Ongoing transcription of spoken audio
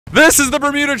This is the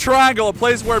Bermuda Triangle, a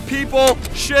place where people,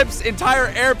 ships, entire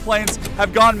airplanes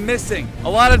have gone missing. A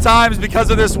lot of times because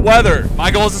of this weather.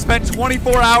 My goal is to spend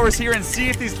 24 hours here and see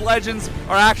if these legends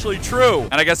are actually true.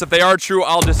 And I guess if they are true,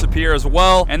 I'll disappear as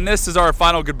well. And this is our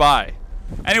final goodbye.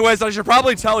 Anyways, I should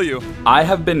probably tell you, I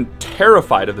have been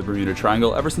terrified of the Bermuda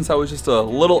Triangle ever since I was just a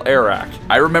little Arak.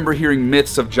 I remember hearing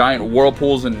myths of giant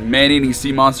whirlpools and man-eating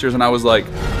sea monsters, and I was like,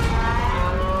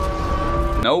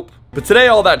 nope. But today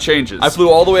all that changes. I flew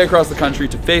all the way across the country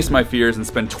to face my fears and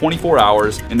spend 24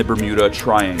 hours in the Bermuda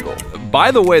Triangle.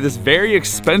 By the way, this very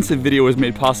expensive video was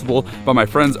made possible by my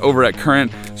friends over at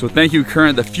Current, so thank you,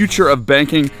 Current, the future of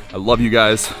banking. I love you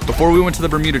guys. Before we went to the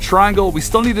Bermuda Triangle, we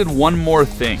still needed one more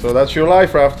thing. So that's your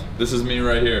life raft. This is me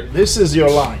right here. This is your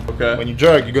line. Okay. When you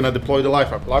jerk, you're gonna deploy the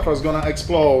life raft. Life raft is gonna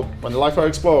explode. When the life raft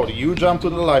explodes, you jump to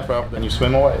the life raft, then you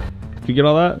swim away. Did you get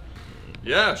all that?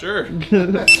 Yeah, sure.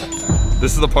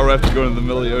 This is the part where I have to go into the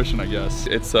middle of the ocean, I guess.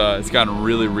 It's gotten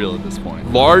really real at this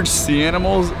point. Large sea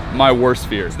animals, my worst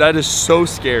fears. That is so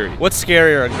scary. What's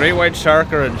scarier, a great white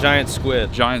shark or a giant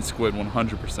squid? Giant squid,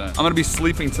 100%. I'm gonna be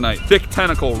sleeping tonight. Thick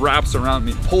tentacle wraps around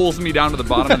me, pulls me down to the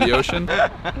bottom of the ocean.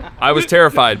 I was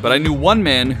terrified, but I knew one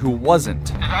man who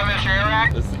wasn't.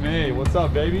 This is me. What's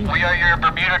up, baby? We are your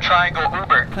Bermuda Triangle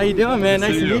Uber. How you doing, man?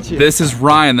 Nice to meet you. This is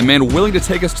Ryan, the man willing to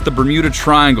take us to the Bermuda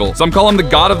Triangle. Some call him the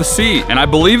god of the sea, and I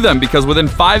believe them because within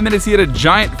 5 minutes he had a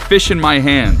giant fish in my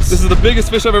hands. This is the biggest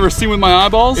fish I've ever seen with my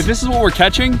eyeballs. If this is what we're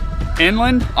catching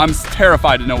inland, I'm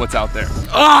terrified to know what's out there.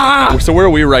 Ah! So where are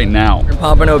we right now? We're in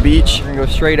Pompano Beach. We're gonna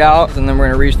go straight out, and then we're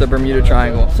gonna reach the Bermuda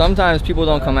Triangle. Sometimes people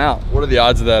don't come out. What are the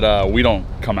odds that we don't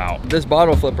come out? This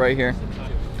bottle flip right here.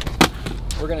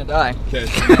 We're gonna die. Okay.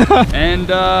 And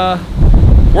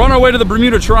we're on our way to the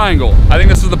Bermuda Triangle. I think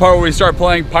this is the part where we start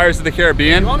playing Pirates of the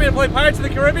Caribbean. You want me to play Pirates of the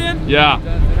Caribbean? Yeah.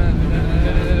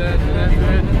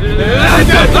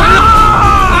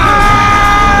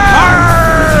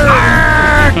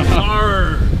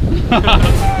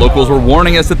 Locals were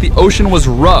warning us that the ocean was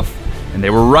rough, and they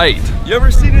were right. You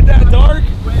ever seen it that dark?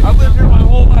 I've lived here my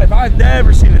whole life. I've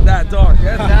never seen it that dark.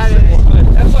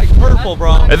 That's like purple,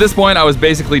 bro. At this point, I was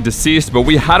basically deceased, but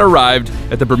we had arrived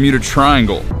at the Bermuda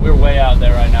Triangle. We're way out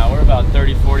there right now. We're about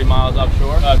 30, 40 miles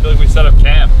offshore. I feel like we set up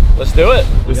camp. Let's do it.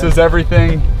 This is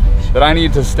everything that I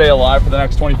need to stay alive for the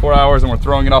next 24 hours, and we're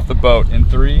throwing it off the boat in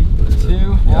 3,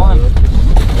 2, 1.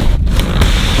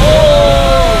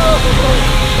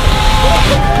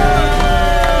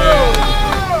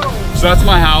 So that's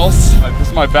my house. This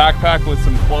is my backpack with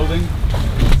some clothing.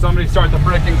 Somebody start the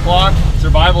freaking clock.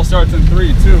 Survival starts in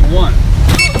 3, 2, 1.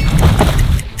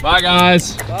 Bye,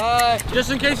 guys. Bye.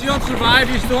 Just in case you don't survive,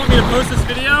 you still want me to post this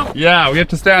video? Yeah, we have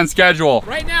to stay on schedule.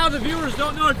 Right now, the viewers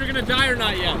don't know if you're gonna die or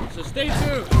not yet, so stay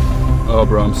tuned. Oh,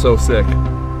 bro, I'm so sick.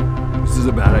 This is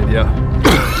a bad idea.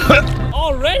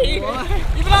 Already?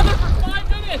 You've been out there for 5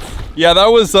 minutes. Yeah, that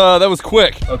was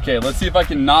quick. Okay, let's see if I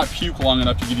can not puke long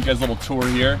enough to give you guys a little tour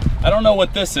here. I don't know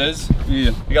what this is.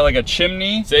 We got like a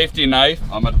chimney, safety knife.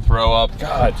 I'm gonna throw up.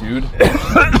 God, dude.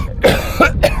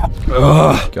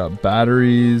 Ugh. Got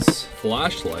batteries,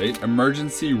 flashlight,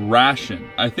 emergency ration.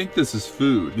 I think this is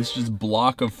food. This is just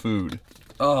block of food.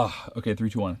 Ugh. Okay, 3,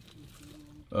 2, 1.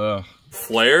 Ugh.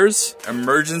 Flares,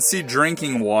 emergency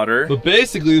drinking water. But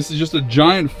basically, this is just a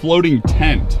giant floating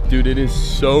tent. Dude, it is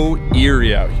so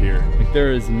eerie out here. Like,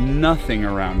 there is nothing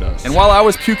around us. And while I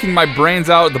was puking my brains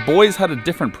out, the boys had a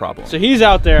different problem. So he's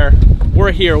out there,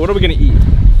 we're here. What are we gonna eat?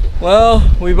 Well,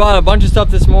 we bought a bunch of stuff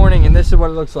this morning, and this is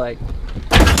what it looks like.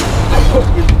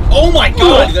 Oh my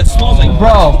God, that smells like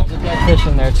bro. There's dead fish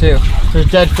in there too. There's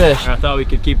dead fish. I thought we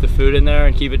could keep the food in there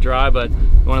and keep it dry, but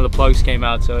one of the plugs came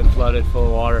out, so it flooded full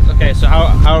of water. Okay, so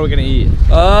how are we gonna eat?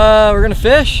 We're gonna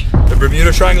fish. The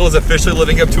Bermuda Triangle is officially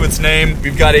living up to its name.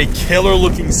 We've got a killer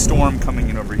looking storm coming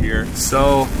in over here.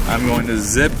 So I'm going to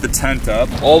zip the tent up.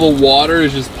 All the water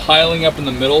is just piling up in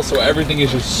the middle, so everything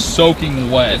is just soaking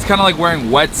wet. It's kind of like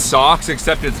wearing wet socks,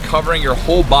 except it's covering your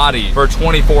whole body for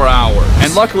 24 hours.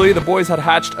 And luckily, the boys had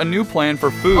hatched a new plan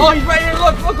for food. Oh, he's right here.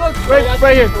 Look.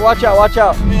 Right here. Watch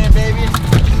out. Come in, baby.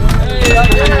 Hey,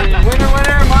 winner,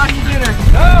 Monty dinner.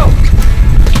 No.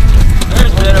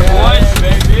 There's dinner, boys.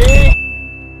 Baby.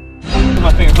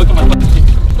 Look at my finger.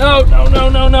 No.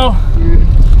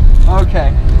 Okay,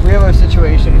 we have a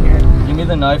situation here. Give me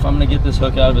the knife. I'm gonna get this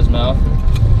hook out of his mouth.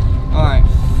 All right.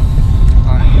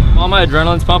 All my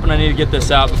adrenaline's pumping. I need to get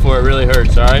this out before it really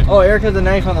hurts. All right. Oh, Eric has a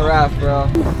knife on the raft, bro.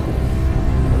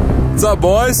 What's up,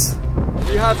 boys?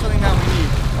 You have something that we need.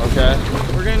 Okay.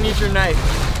 We're gonna need your knife.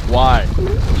 Why?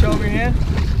 Show him your hand.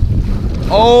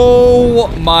 Oh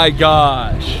my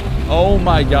gosh. Oh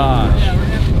my gosh. Yeah, we're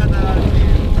gonna have to cut that out of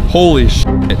here. Holy shit.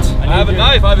 I have a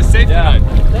knife. I have a safety knife.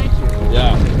 Thank you.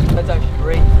 Yeah. That's actually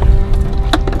great.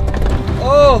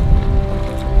 Oh!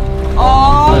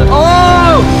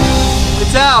 Oh!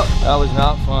 It's out. That was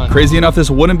not fun. Crazy enough, this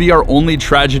wouldn't be our only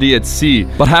tragedy at sea,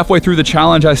 but halfway through the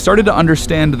challenge, I started to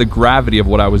understand the gravity of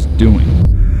what I was doing.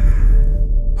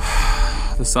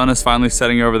 The sun is finally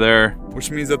setting over there,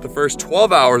 which means that the first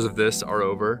 12 hours of this are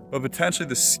over, but potentially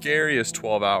the scariest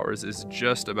 12 hours is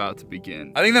just about to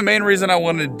begin. I think the main reason I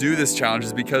wanted to do this challenge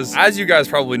is because, as you guys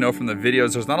probably know from the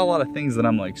videos, there's not a lot of things that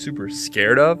I'm like super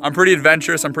scared of. I'm pretty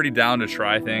adventurous, I'm pretty down to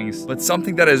try things, but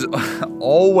something that has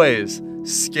always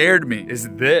scared me is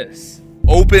this.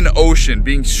 Open ocean,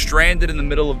 being stranded in the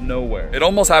middle of nowhere. It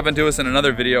almost happened to us in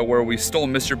another video where we stole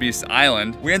Mr. Beast's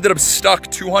island. We ended up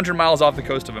stuck 200 miles off the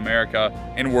coast of America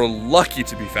and we're lucky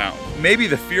to be found. Maybe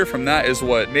the fear from that is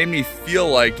what made me feel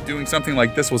like doing something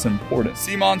like this was important.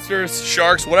 Sea monsters,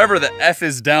 sharks, whatever the F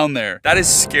is down there, that is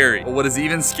scary. But what is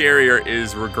even scarier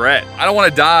is regret. I don't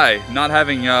want to die not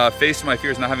having faced my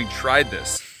fears, not having tried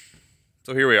this.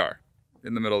 So here we are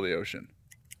in the middle of the ocean.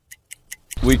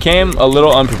 We came a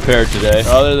little unprepared today.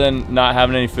 Other than not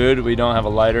having any food, we don't have a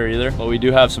lighter either. But we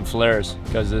do have some flares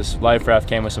because this life raft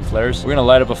came with some flares. We're gonna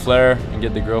light up a flare and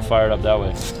get the grill fired up that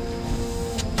way.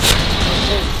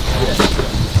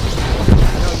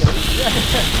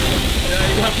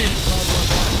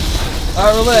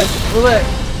 Alright, we're lit. We're lit.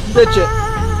 Ditch it.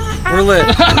 We're lit.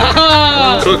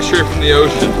 Cook straight from the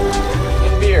ocean.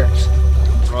 Get beer.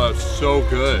 Oh, it's so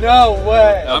good. No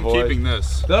way. I'm keeping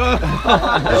this. Cheers.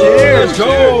 Let's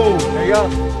go. There you go.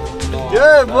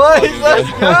 Good, boys. Let's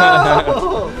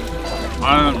go.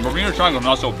 Bermuda Triangle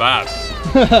not so bad.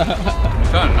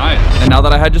 It's kind of nice. And now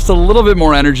that I had just a little bit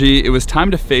more energy, it was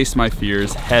time to face my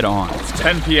fears head on. It's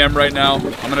 10 p.m. right now.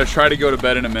 I'm gonna try to go to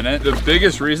bed in a minute. The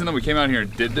biggest reason that we came out here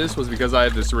and did this was because I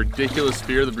had this ridiculous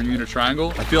fear of the Bermuda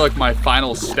Triangle. I feel like my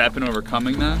final step in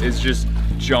overcoming that is just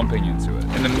jumping into it.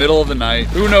 In the middle of the night,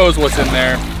 who knows what's in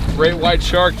there? Great white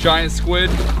shark, giant squid,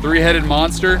 three-headed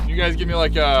monster. You guys give me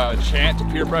like a chant to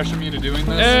peer pressure me into doing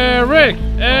this? Eric!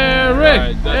 Eric!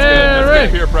 Right,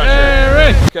 that's good peer pressure.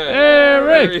 Eric! Okay.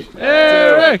 Eric!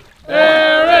 Eric!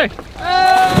 Eric!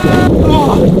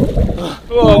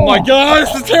 Oh my god,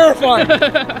 this is terrifying!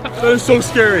 That is so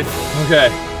scary. Okay,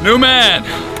 new man.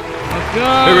 Let's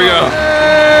go! Here we go.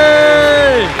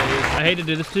 Hey! I hate to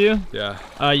do this to you. Yeah.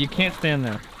 You can't stand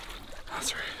there.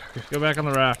 That's right. Okay. Go back on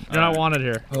the raft. You're not wanted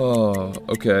here. Oh,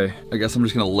 okay. I guess I'm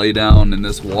just gonna lay down in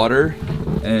this water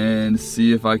and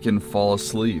see if I can fall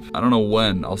asleep. I don't know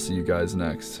when I'll see you guys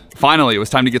next. Finally, it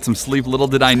was time to get some sleep. Little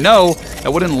did I know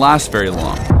it wouldn't last very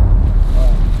long.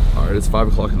 All right, it's 5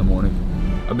 o'clock in the morning.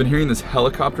 I've been hearing this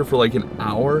helicopter for like an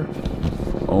hour.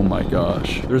 Oh my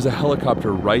gosh. There's a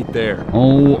helicopter right there.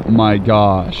 Oh my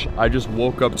gosh. I just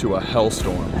woke up to a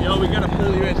hellstorm. Yo, we gotta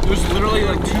pull you in. There's literally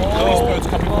like 2 police boats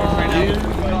coming through right now.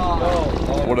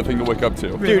 What a thing to wake up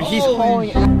to. Dude, he's hauling.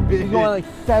 He's going like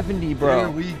 70, bro. Here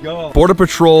we go. Border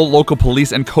Patrol, local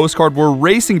police, and Coast Guard were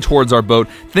racing towards our boat,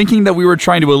 thinking that we were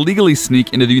trying to illegally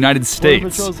sneak into the United States.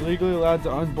 Border Patrol's legally allowed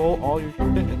to unbolt all your shit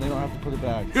and they don't have to put it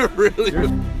back. You're really? Keep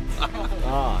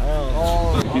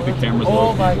the cameras low.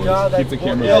 Oh my god, Keep the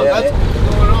cameras low. low. What's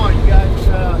going on? You guys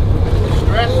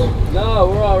stressed? No,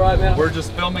 we're all right, man. We're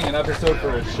just filming an episode for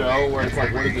a show where it's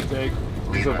like, what does it take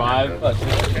to survive? Where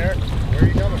are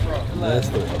you coming from? That's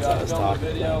the ones I was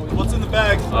talking about. What's in the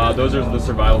bags? Those are the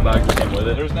survival bags that came with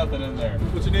it. There's nothing in there.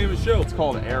 What's your name of the show? It's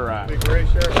called Air Rack. Big Ray,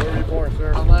 Sheriff. Where were you born,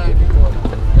 sir?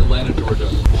 Atlanta, Georgia.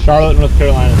 Charlotte, North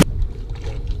Carolina.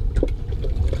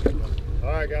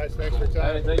 All right, guys. Thanks for your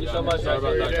time. Thank you so much. Sorry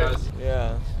about that, guys.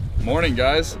 Yeah. Morning,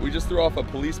 guys. We just threw off a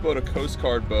police boat, a Coast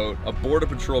Guard boat, a Border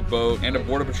Patrol boat, and a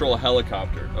Border Patrol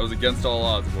helicopter. That was against all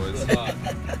odds, boys.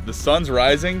 The sun's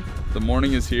rising. The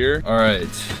morning is here. All right.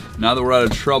 Now that we're out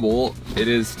of trouble, it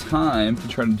is time to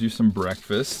try to do some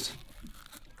breakfast.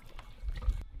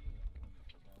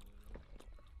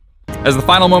 As the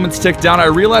final moments ticked down, I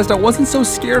realized I wasn't so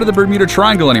scared of the Bermuda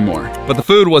Triangle anymore, but the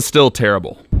food was still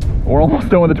terrible. We're almost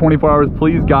done with the 24 hours.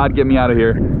 Please, God, get me out of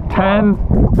here. 10,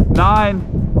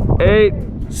 9, 8,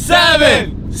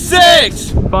 7,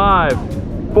 6,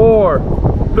 5, 4,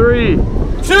 3, 2,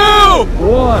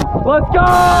 1. Let's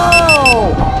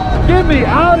go! Get me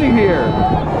out of here!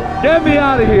 Get me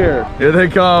out of here! Here they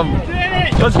come.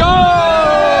 Let's go!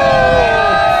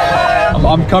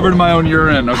 I'm covered in my own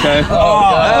urine, okay?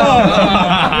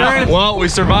 Well, we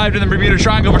survived in the Bermuda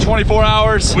Triangle for 24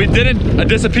 hours. We didn't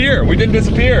disappear. We didn't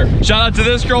disappear. Shout out to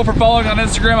this girl for following on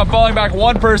Instagram. I'm following back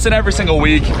one person every single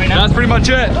week. That's pretty much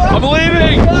it. I'm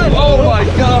leaving. Oh my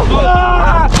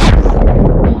God.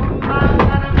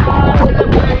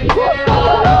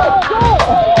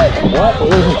 What?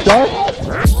 There's a shark?